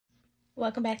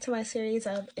Welcome back to my series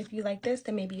of if you like this,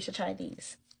 then maybe you should try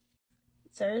these.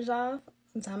 Xerjoff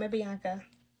Dama Bianca.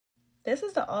 This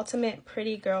is the ultimate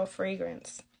pretty girl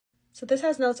fragrance. So this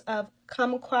has notes of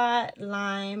kumquat,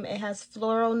 lime, it has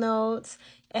floral notes,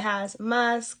 it has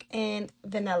musk, and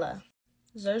vanilla.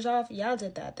 Xerjoff, y'all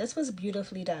did that. This was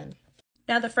beautifully done.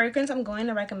 Now the fragrance I'm going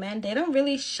to recommend, they don't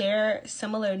really share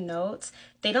similar notes.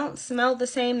 They don't smell the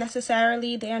same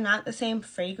necessarily. They are not the same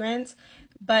fragrance,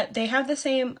 but they have the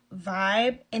same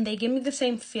vibe and they give me the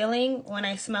same feeling when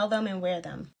I smell them and wear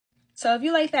them. So if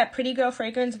you like that pretty girl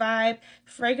fragrance vibe,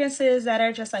 fragrances that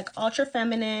are just like ultra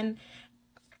feminine,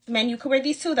 men, you could wear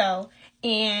these too though,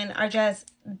 and are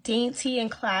just dainty and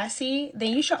classy,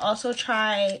 then you should also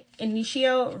try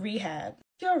Initio Rehab.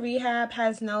 Initio Rehab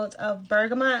has notes of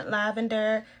bergamot,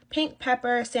 lavender, pink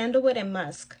pepper, sandalwood, and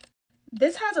musk.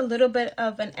 This has a little bit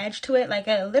of an edge to it, like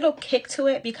a little kick to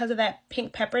it because of that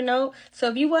pink pepper note. So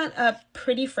if you want a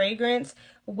pretty fragrance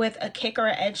with a kick or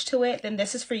an edge to it, then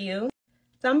this is for you.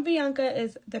 Dama Bianca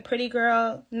is the pretty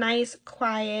girl, nice,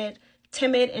 quiet,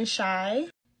 timid, and shy.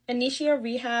 Initio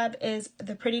Rehab is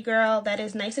the pretty girl that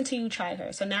is nice until you try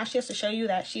her. So now she has to show you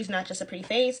that she's not just a pretty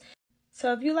face.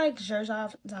 So if you like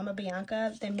Xerjoff Dama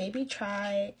Bianca, then maybe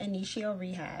try Initio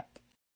Rehab.